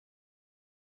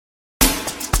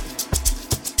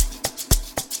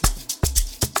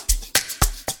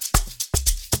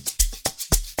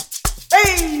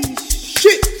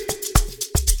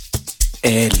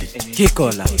El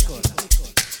Kikola.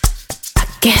 I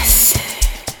guess.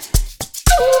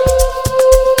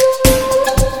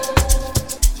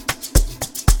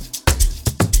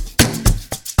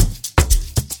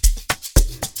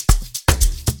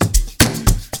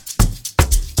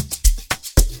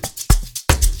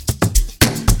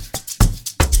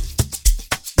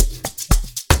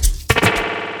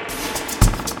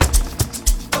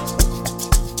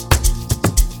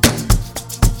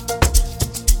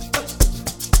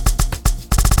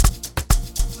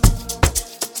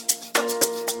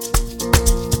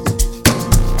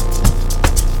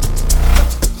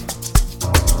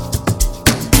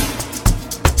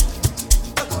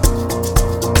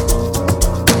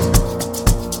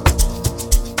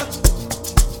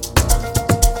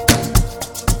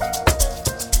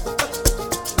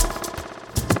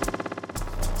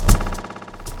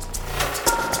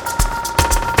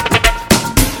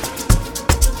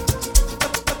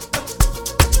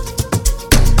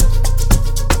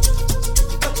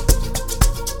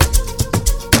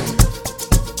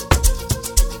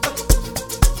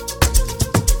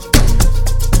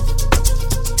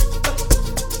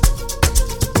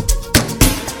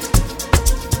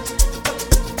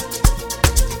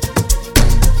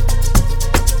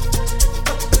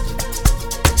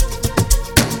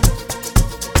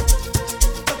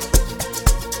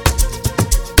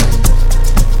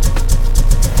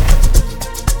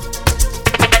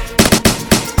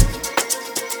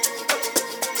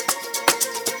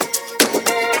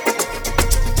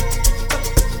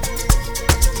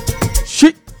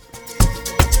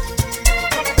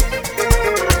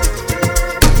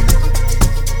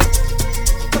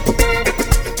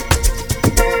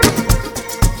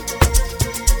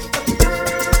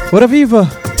 Ora viva!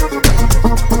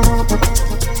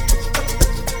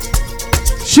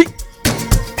 She.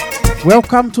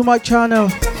 Welcome to my channel.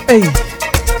 Hey.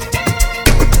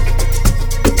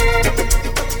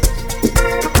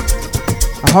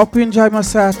 I hope you enjoy my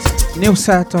set. New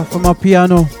set of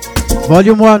Amapiano.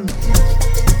 Vol.1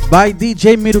 by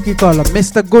DJ Miruki Kola.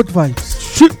 Mr. Good Vibes.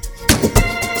 She.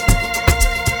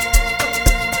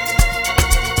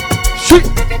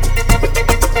 She.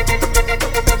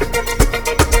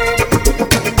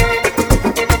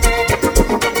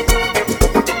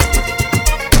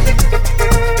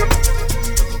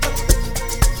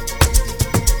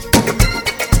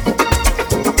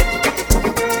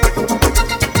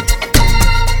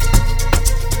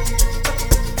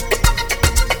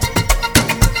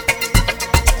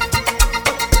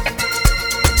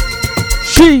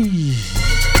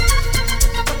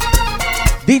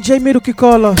 DJ Miruki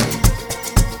Kola.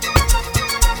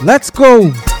 Let's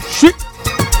go. Shit.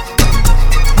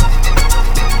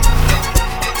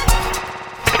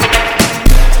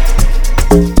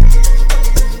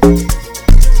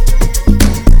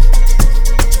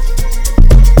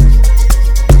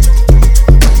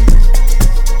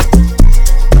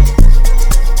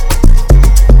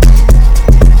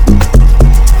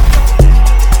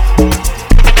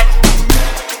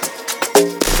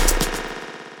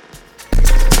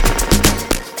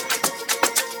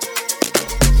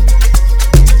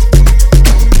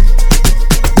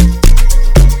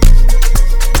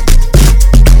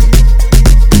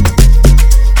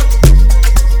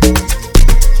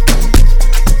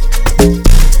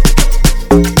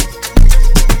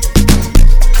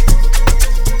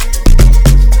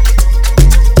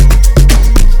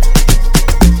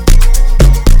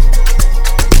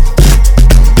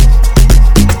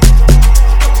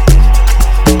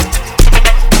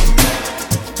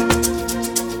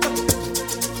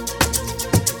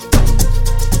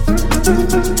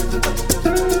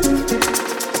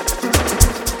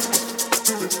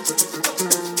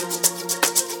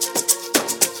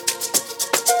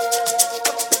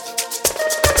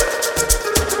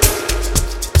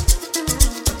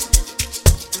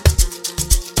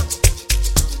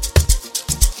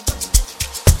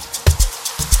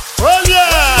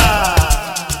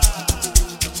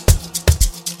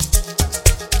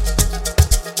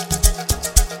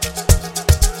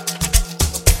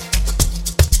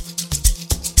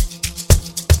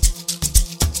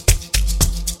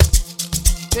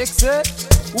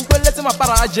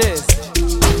 Jazz.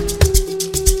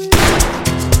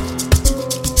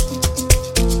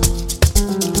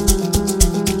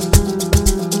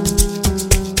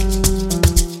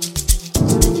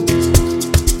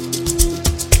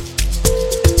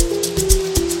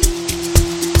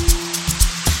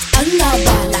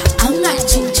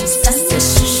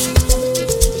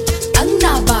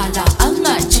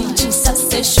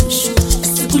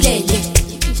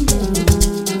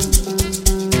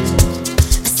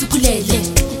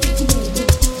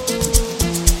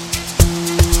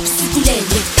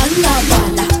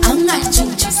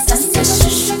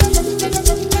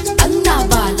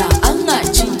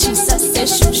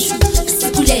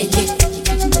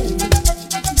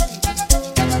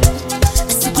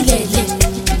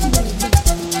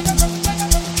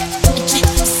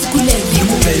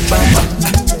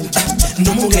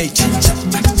 Numugai chincha,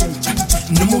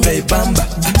 numugai bamba,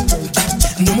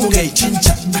 numugai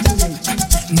chincha,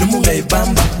 numugai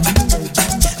bamba,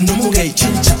 numugai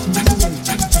chincha,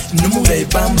 numugai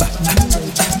bamba,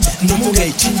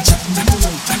 numugai chincha.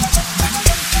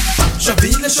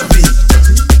 Chovile, chovile,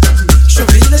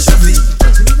 chovile, chovile,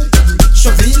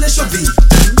 chovile, chovile,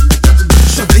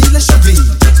 chovile, chovile,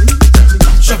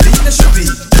 chovile,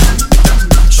 chovile,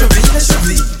 chovile,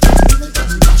 chovile.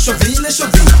 Chovile,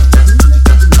 chovile,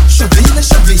 chovile, chovile,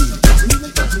 chovile,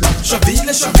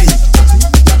 chovile, chovile,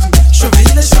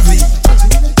 chovile, chovile,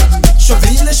 chovile,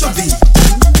 chovile, chovile, chovile,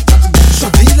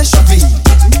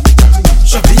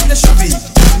 chovile,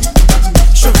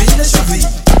 chovile,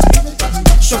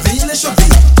 chovile, chovile,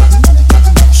 chovile,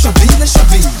 chovile,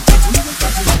 chovile.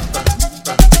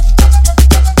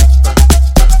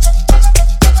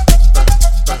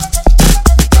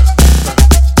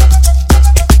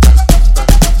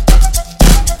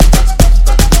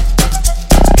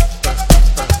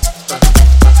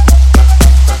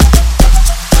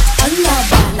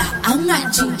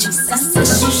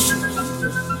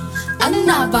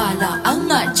 Anabala,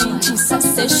 anga jinji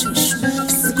sase shushu,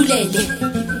 sigulele,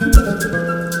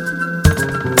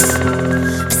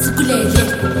 sigulele,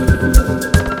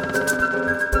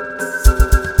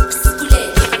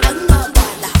 sigulele.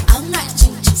 Anabala, anga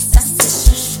jinji sase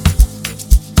shushu,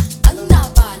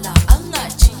 anabala, anga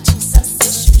jinji sase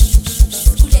shushu,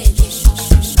 sigulele.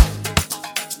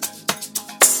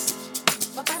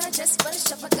 Papara just for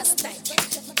shafaka style.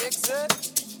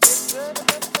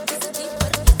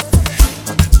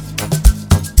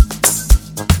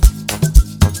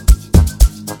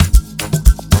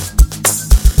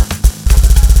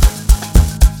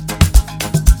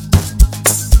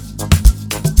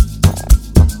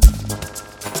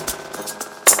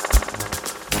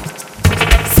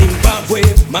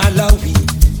 Malawi,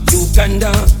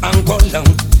 Uganda, Angola,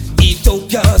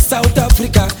 Ethiopia, South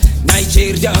Africa,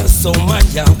 Nigeria,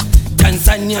 Somalia,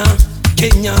 Tanzania,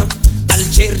 Kenya,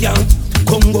 Algeria,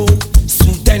 Congo,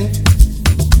 Sudan,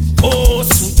 oh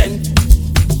Sudan,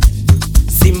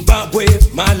 Zimbabwe,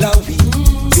 Malawi,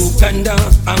 Uganda,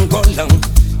 Angola,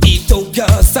 Ethiopia,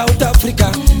 South Africa,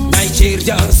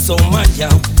 Nigeria, Somalia,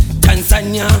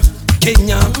 Tanzania,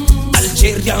 Kenya,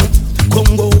 Algeria,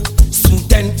 Congo,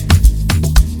 Sudan.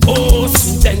 Oh,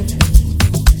 Sudan.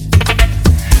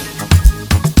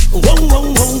 Whoa, whoa,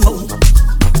 whoa, whoa.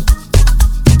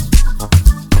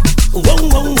 Whoa,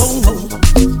 whoa, whoa, whoa.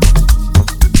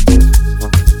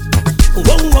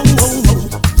 Whoa, whoa, whoa, whoa.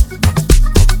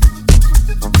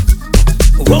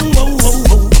 Whoa, whoa, whoa,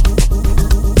 whoa.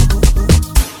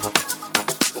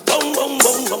 Whoa, whoa,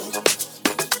 whoa, whoa.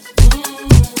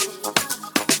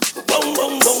 Whoa, whoa,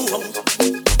 whoa, whoa.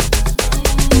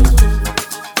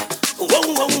 Whoa,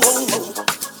 whoa, whoa, whoa.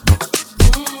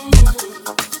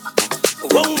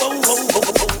 Whoa, whoa, whoa, whoa,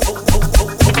 whoa, whoa.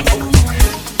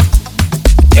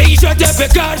 Deja de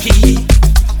Begari,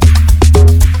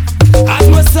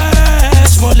 Atmosphère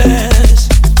Moles,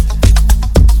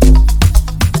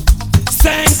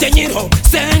 Saint-Denis,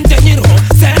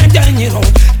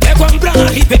 te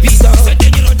comprari bebida,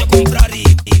 Saint-Denis te comprari.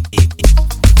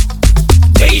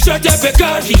 Deja de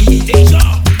Begari,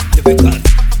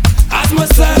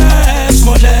 Atmosphère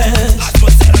Moles,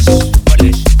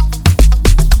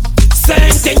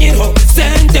 Saint-Denis,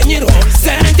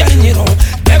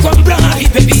 te comprari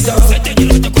bebida,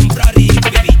 Saint-Denis te comprari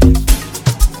bebida.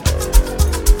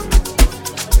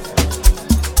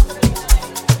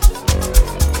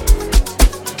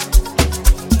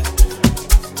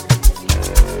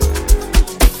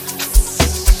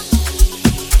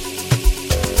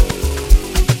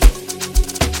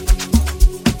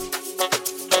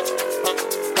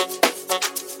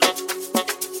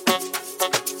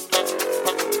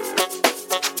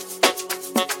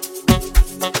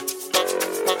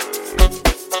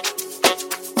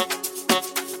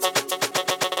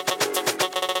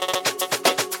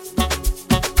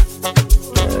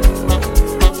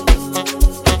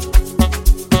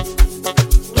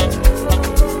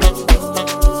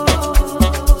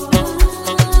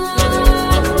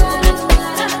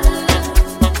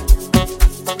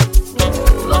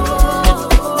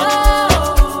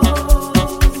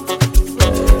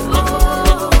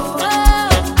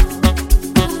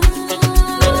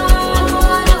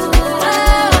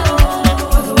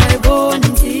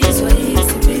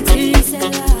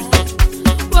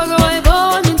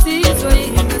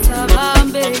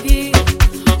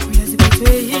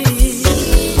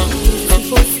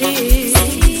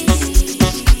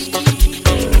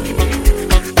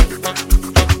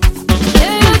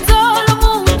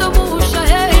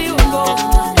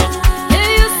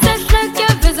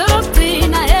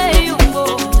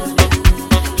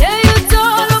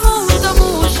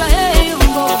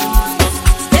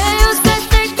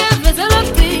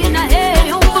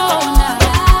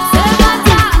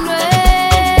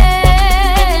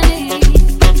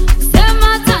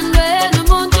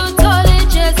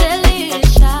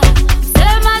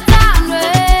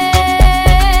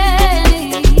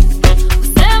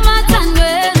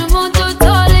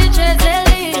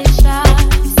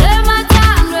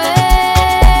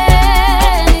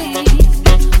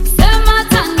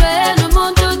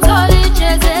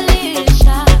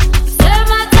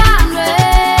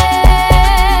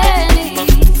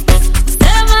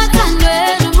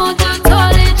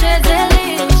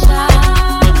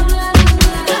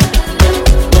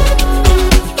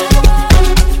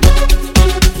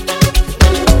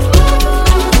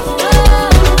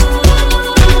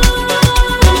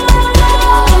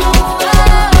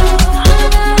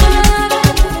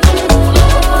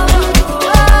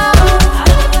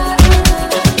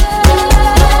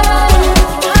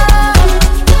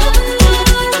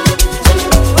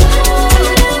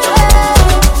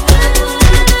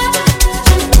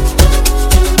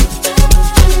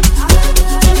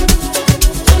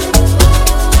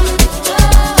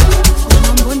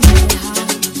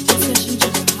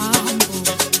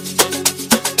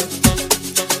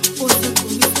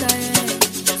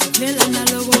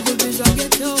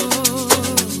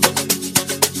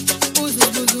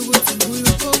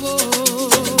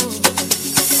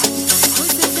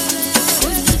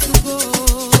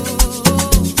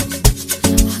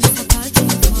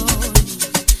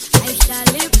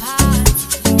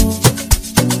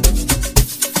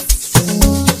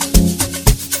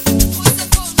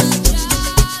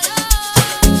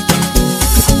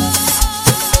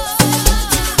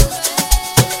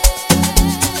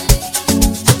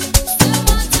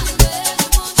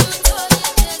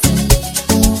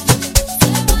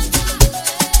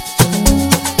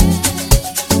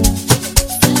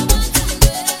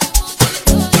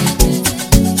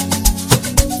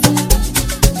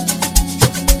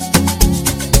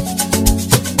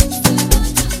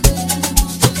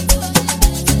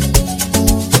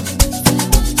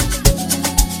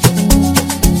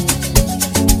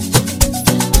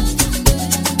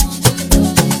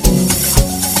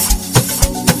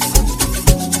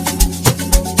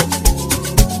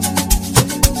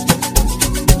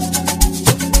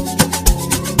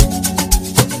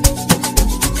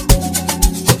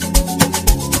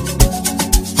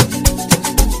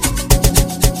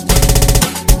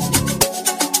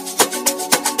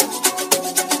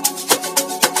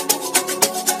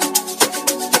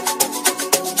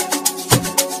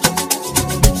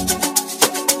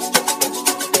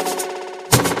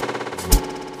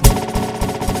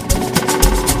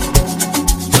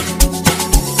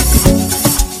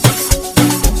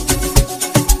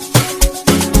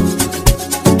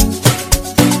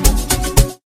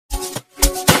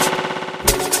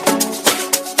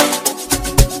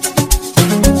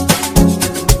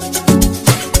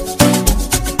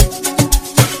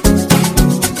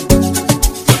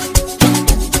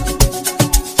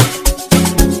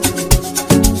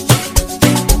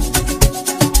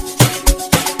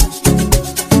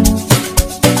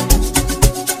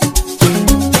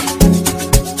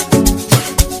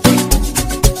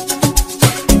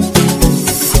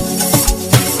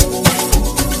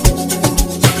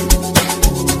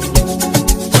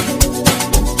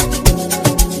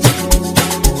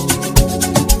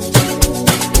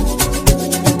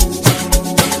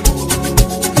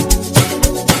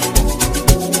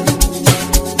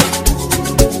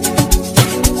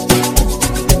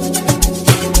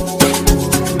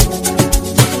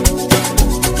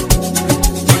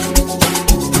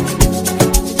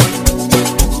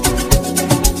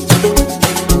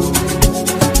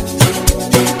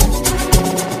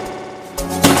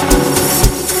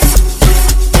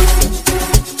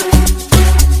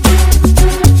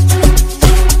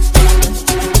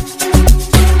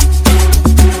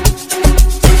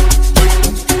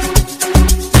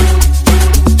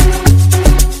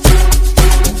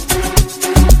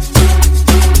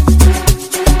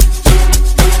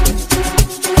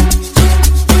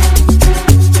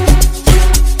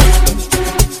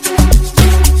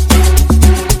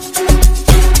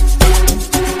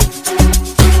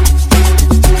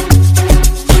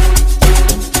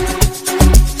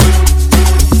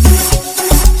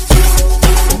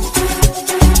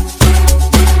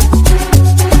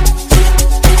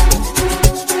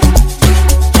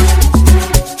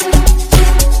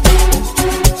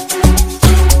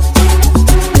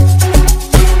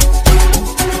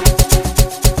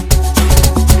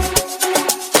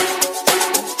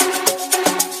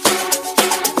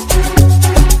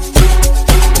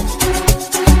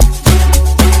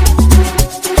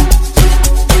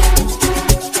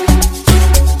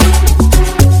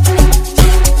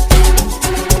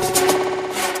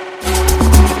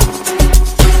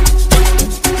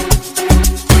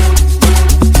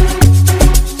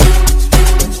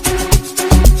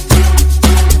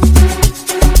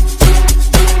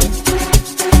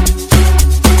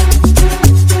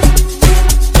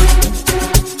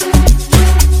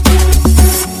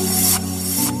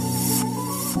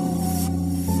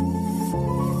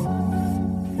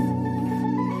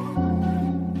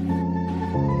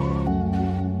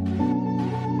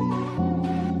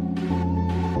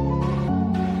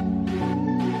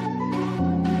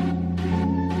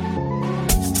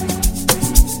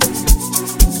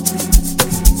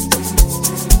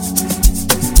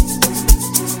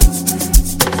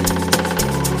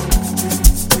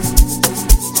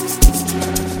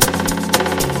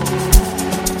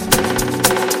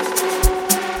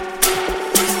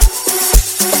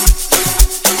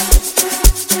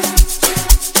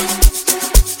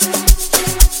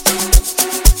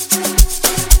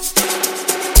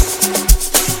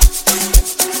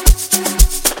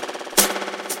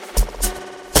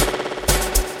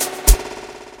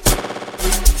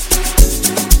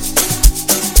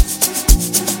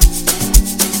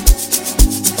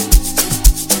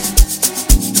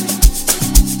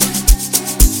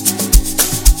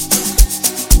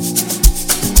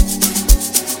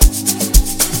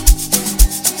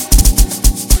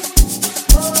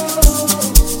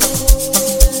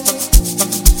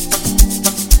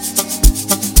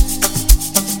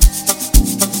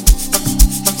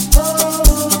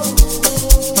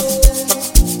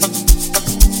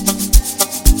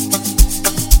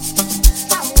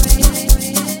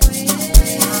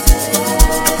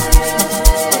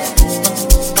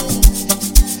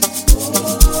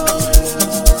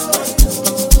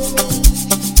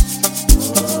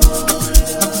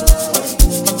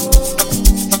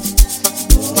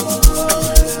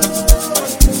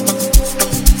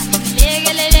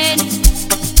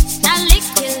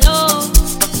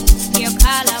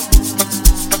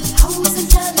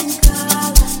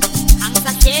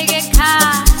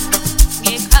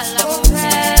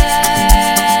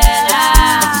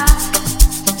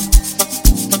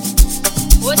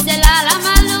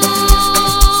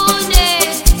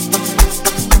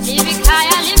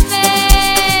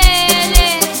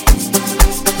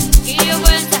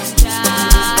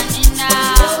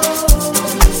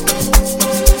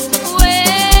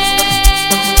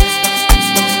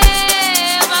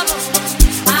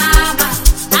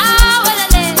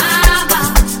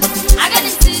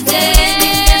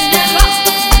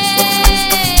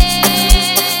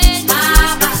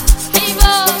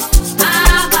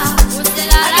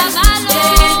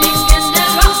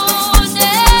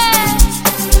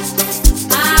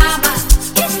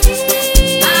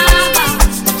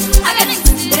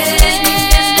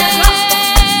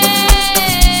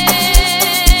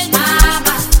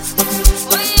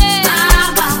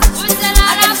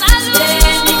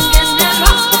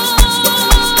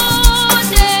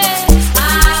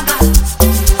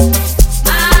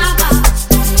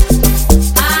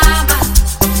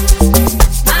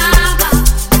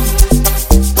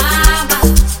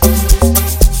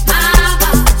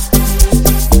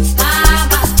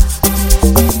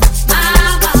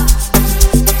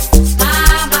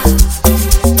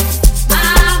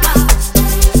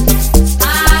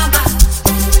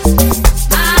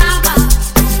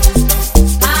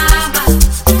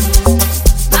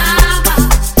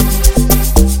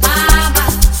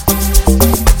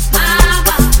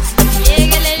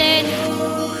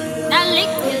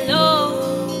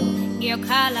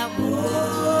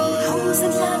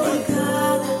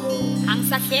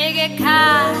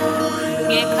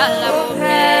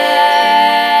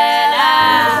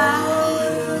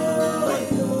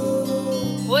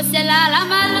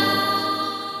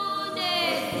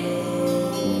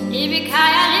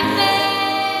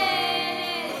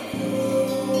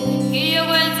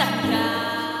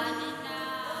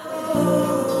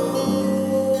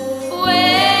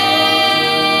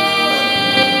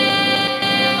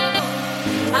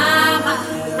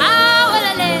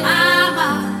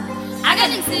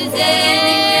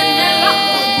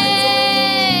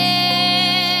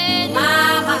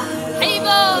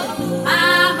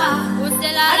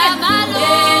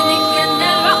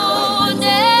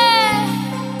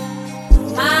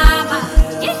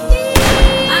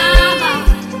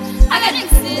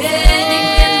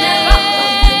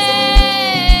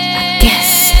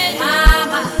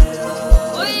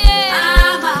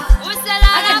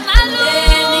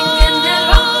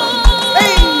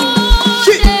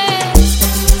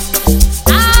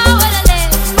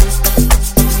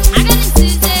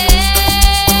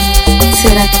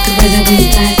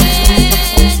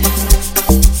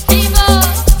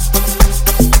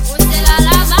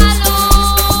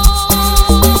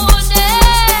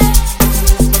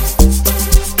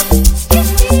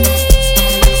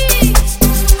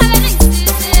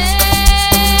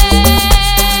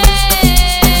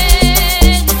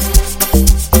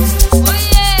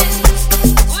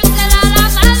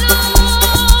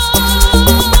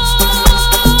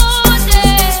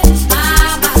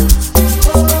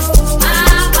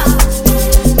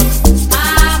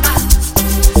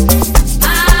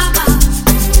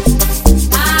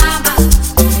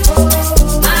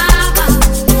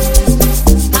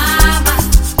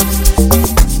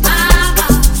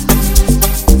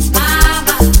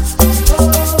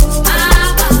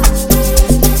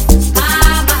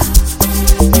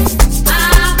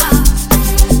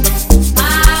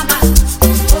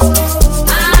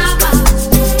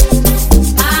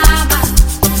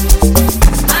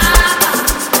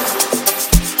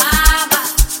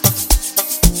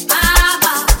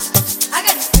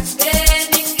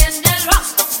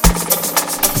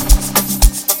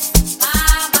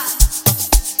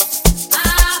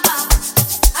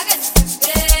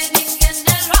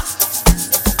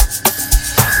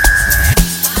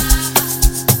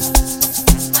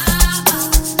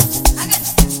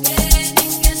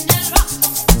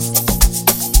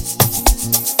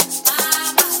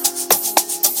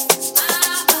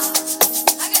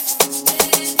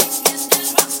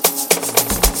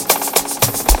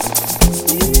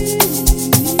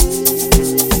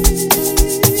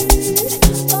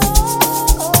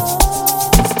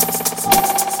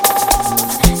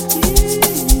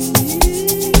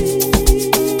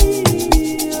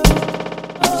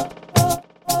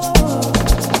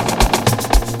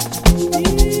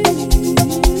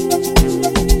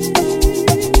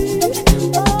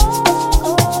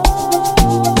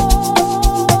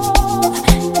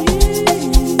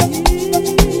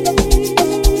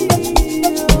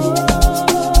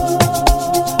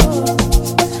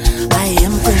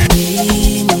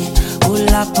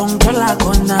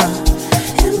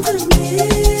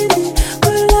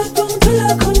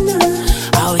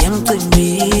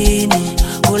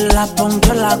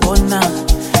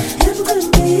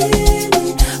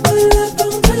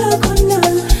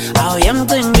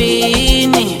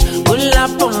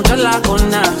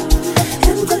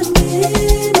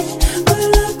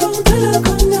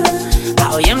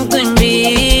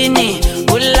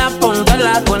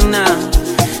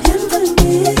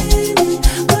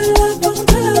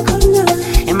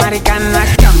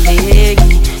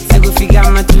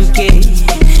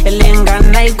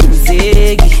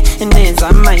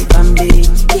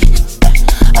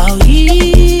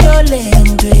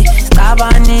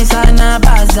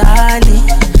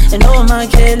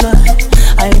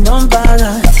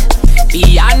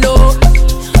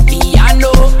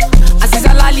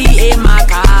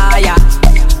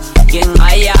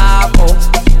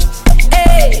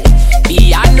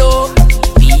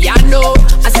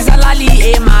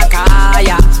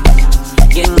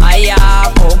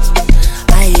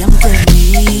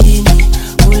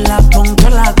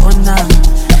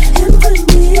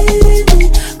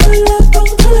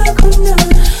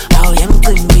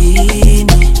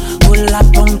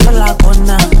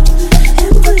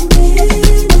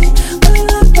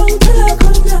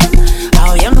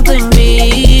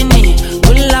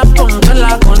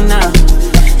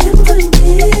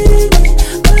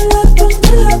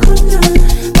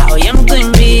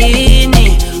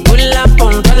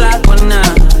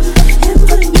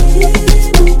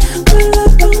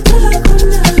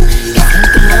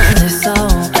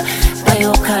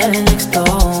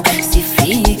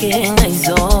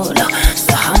 ngayizolo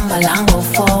sahamba la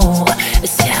ngo-4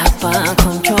 siyapa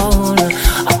control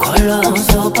akholwa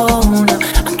uzobona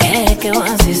angeke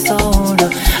wazisola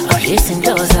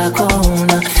awulizinto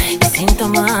zakhona izinto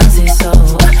maziso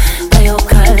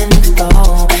bayokhala next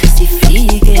door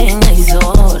sifike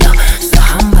ngayizolo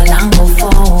sahamba la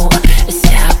ngo-4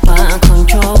 siyapa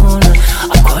control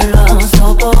akholwa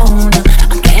uzobona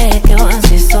angeke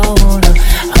wazisola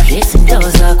awulizinto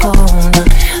zakhona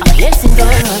awulizinto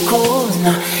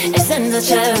zakhona esenza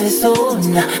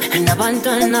chavesona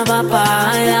nabantwana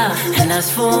babaya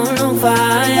nasifuna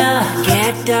ukuvaya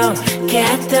get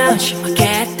down shima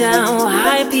get down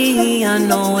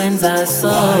Amapiano wenza so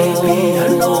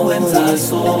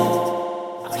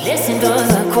awulizinto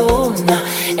zakhona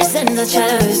esenza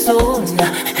chavesona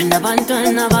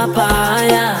nabantwana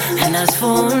babaya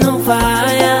nasifuna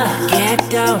ukuvaya get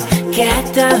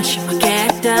down shima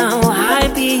get down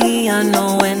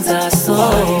Amapiano wenza so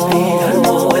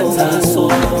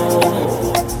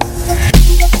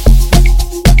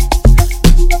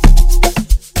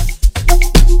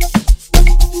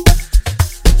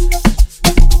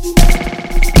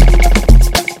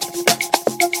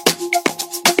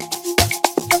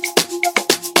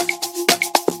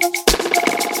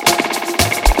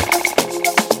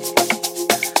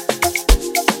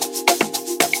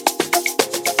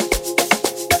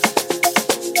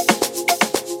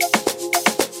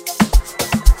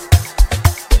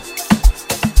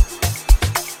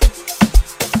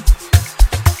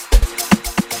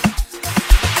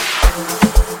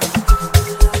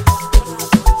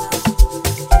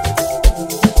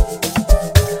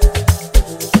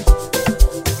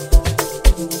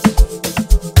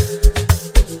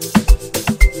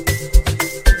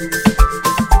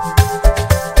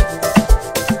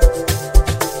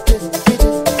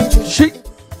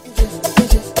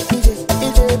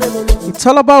It's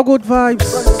all about good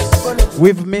vibes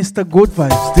with Mr. Good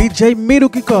Vibes, DJ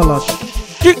Miruki Kola.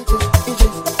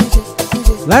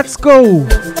 Let's go.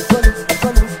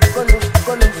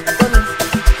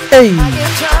 Hey.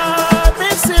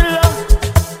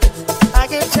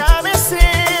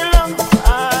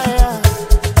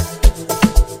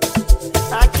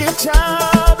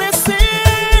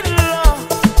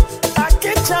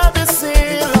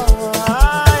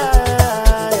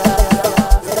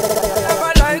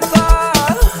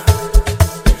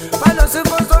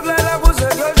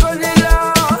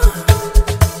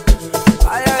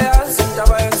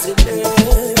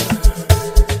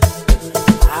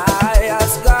 Ay,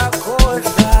 asga cold.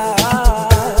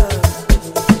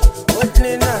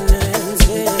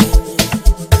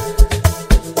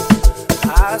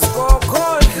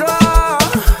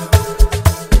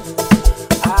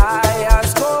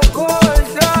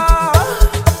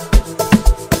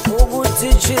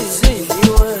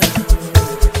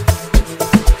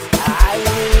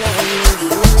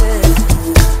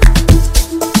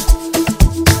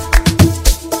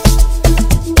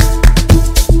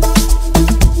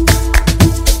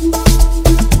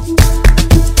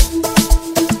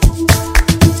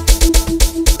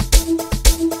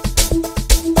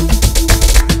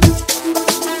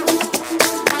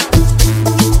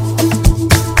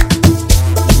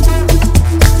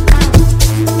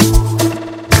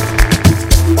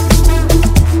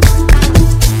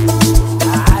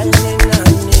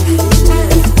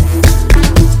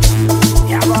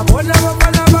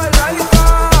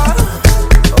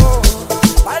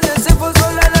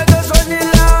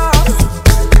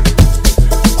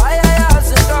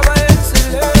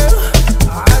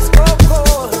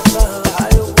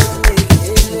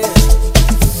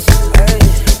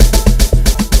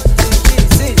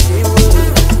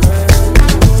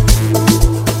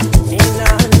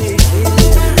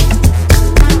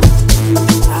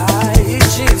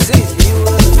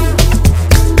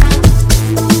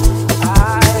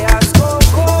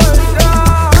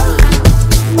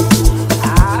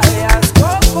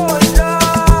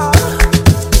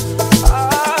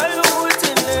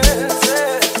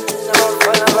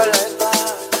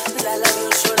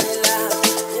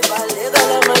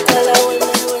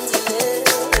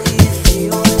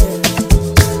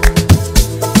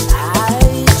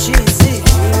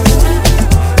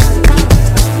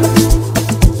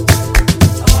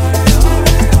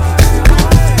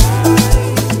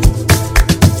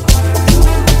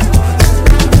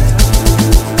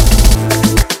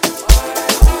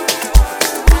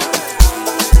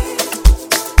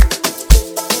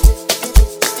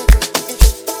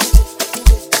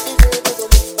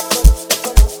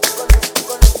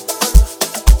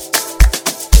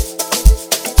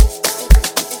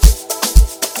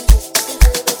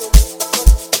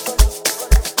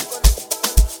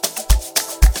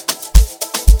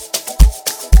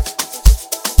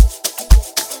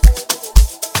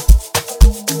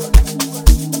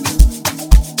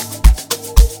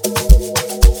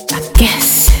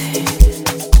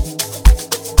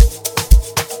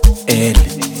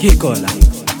 Kikola.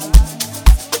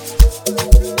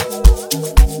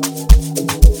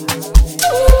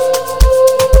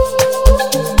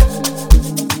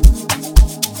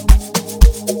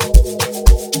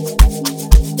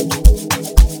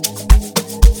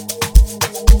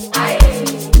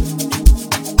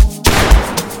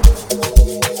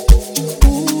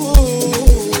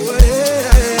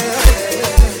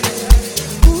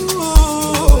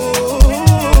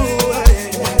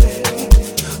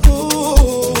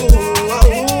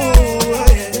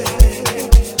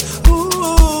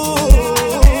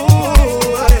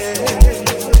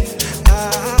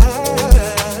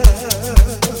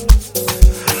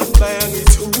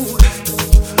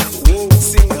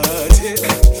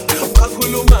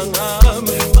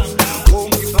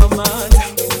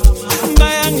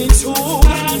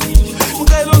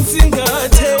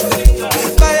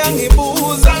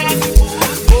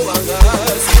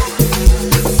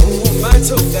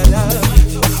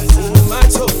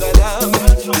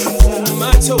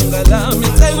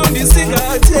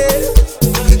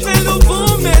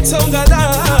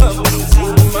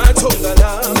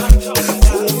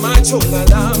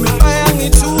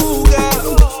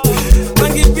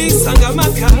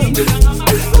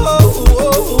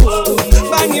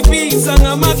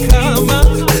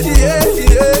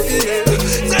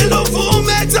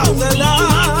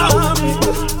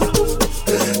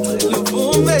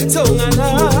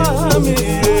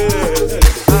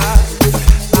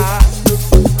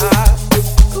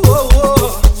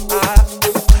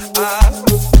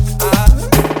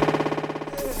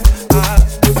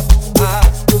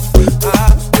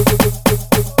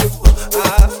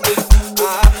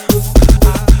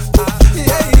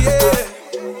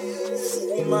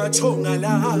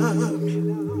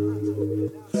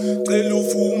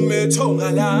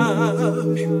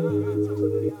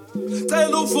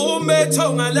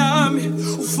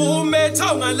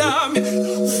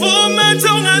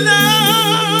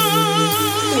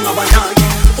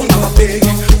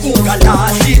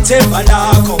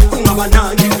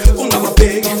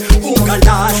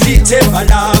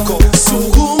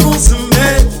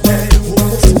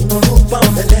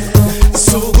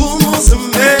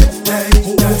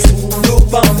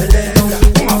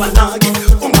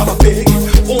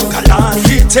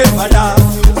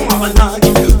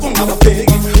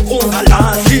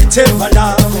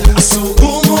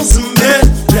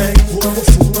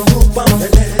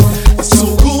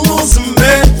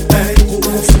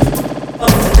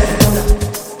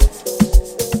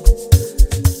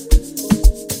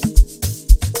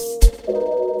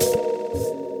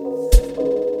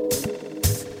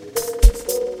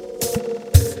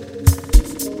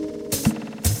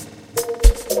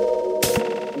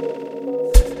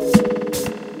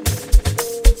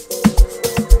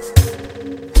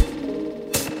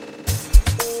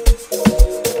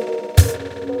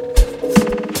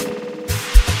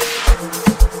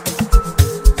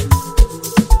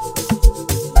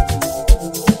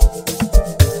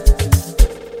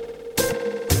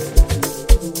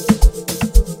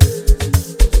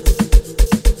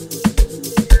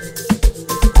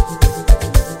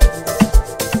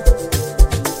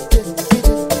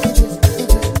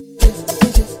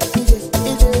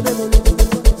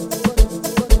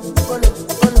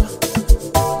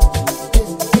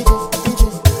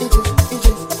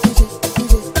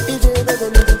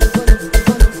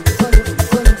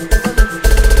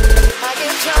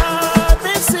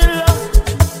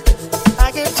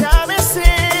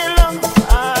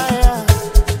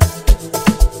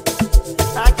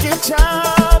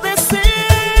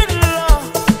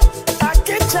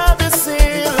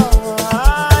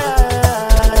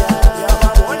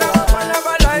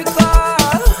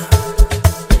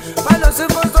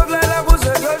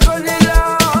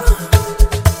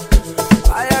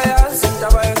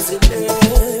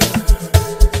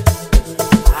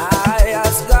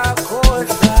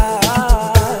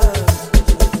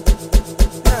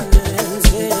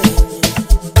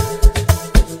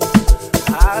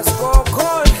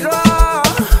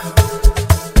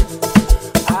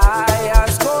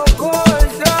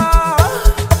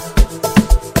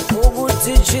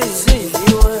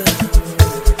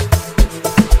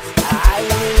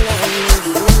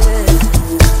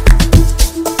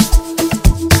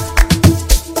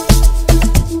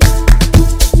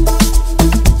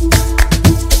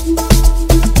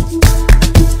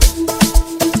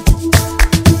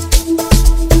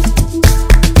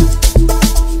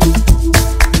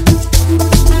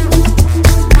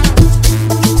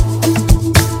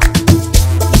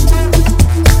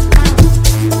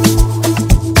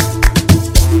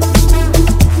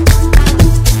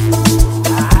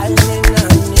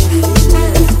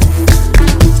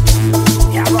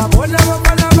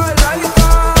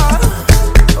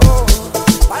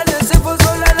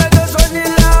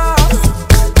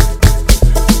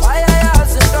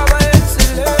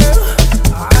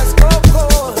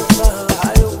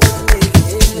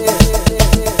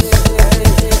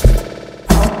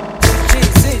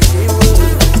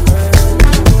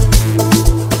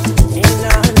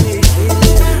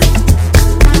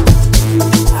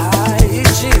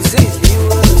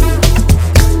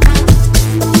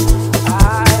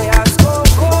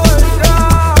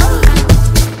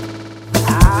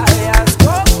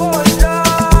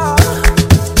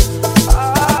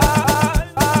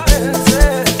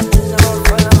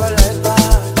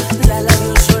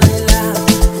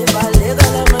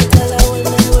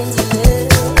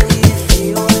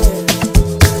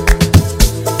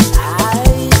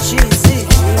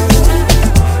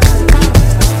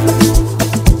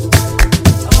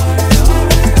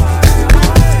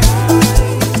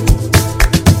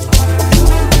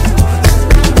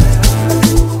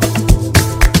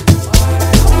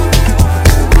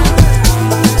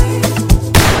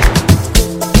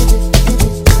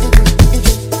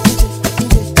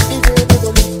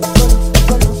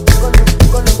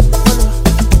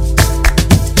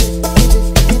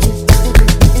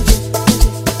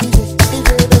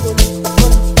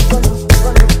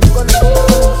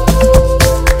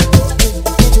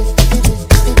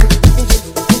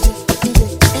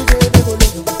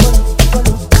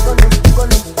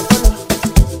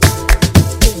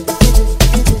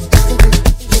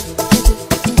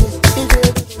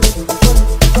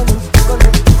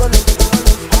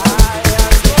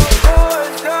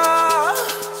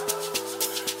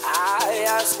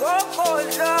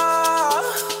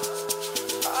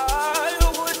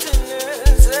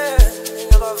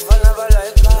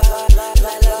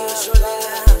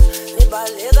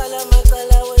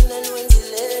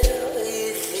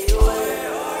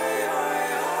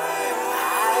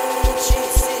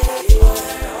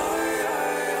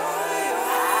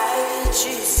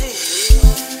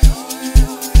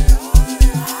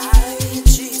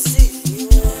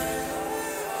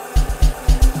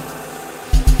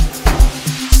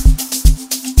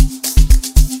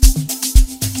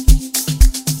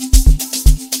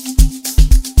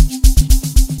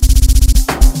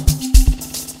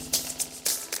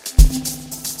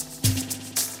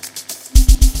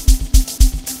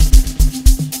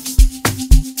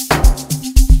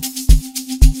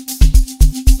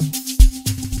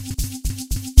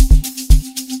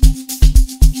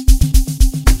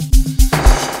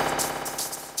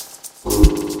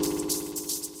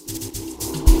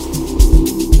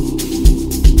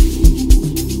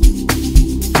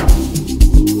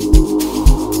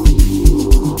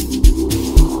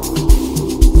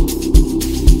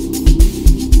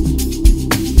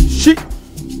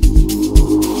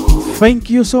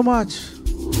 Thank you so much.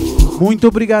 Muito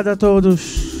obrigado a todos.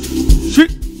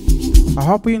 I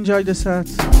hope you enjoyed the set.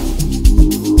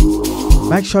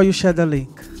 Make sure you share the link.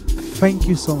 Thank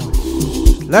you so much.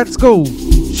 Let's go.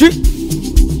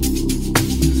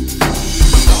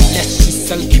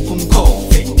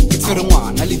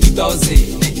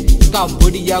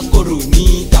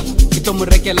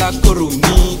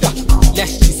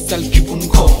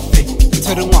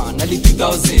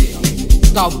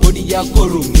 Kabodia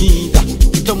korumida,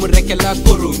 itomurekela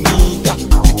korumida.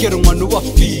 Akirumanu wa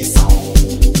fisa,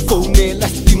 fone la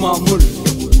stima mullo.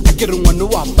 Akirumanu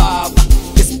wa baba,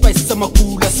 espesa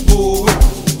makula sbo.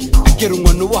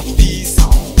 Akirumanu wa fisa,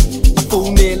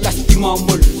 fone la stima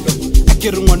mullo.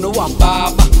 Akirumanu wa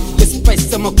baba,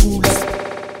 espesa makula.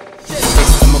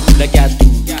 Espesa makula gatu,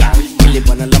 kile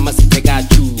bana la masite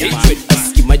gatu.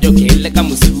 Aski majoke le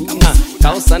kamusu,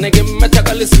 kausane ke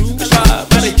metakalesu.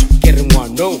 Bare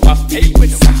no wafi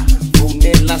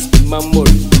une last mamul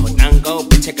onanga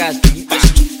pechakati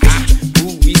who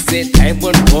we say time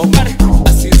on bomber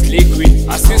assist liquid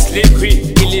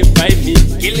kill it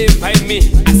by me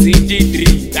assist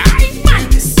degree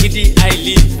man city I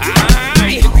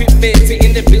live equipment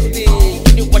in the building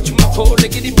can you watch my pole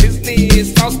get the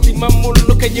business house the mamul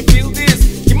look can you build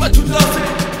this give my 2000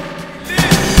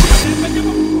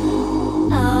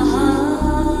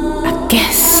 I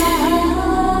guess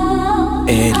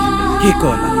El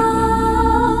Hikola.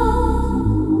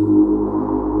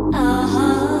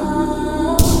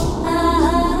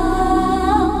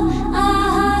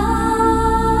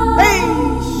 Hey,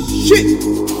 shit.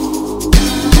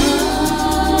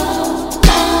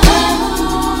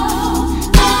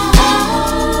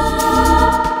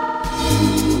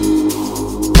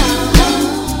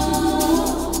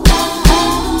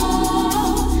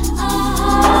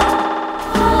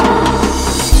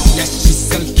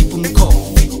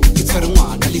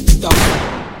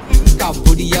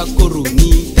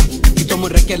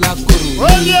 La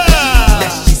corunita,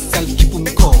 let's just sell keep on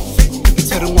go. It's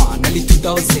her one, Ali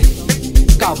 2000.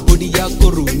 Kabodia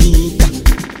corunita,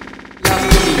 la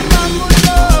corunita.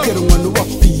 Get one of a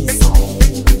piece.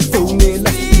 Phone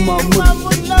la mamu.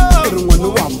 Get one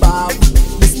of a bab.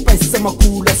 This spice some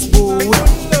cool as boy.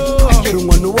 Get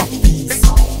one of a piece.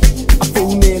 A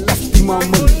phone la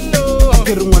mamu.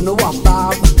 Get one of a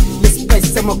bab. This spice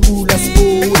some cool as boy.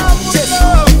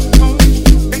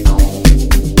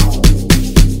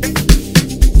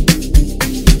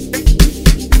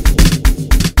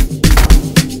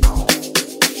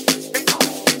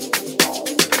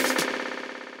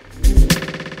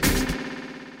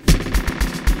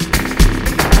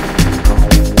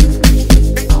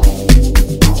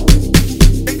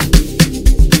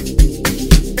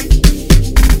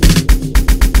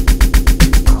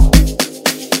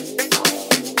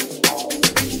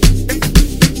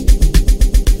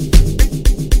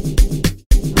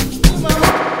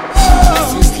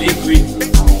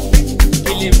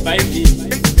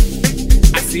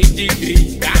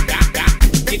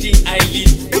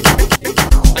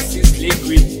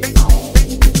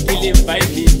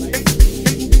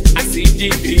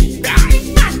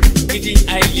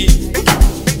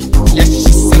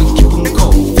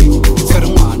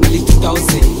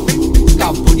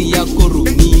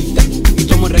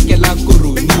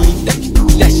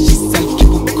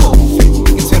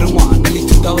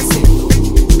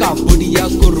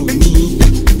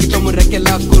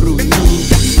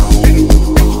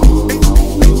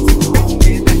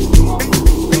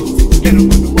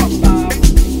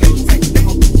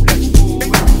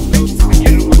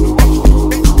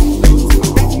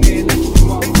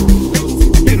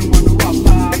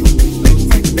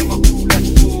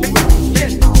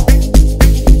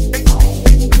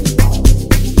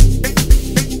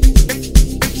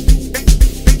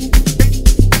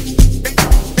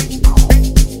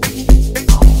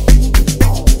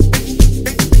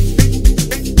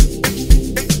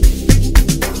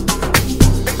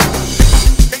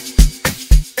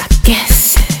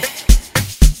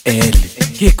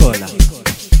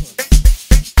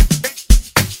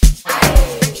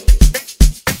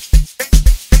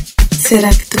 será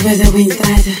que tu vais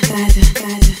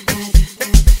aguentar?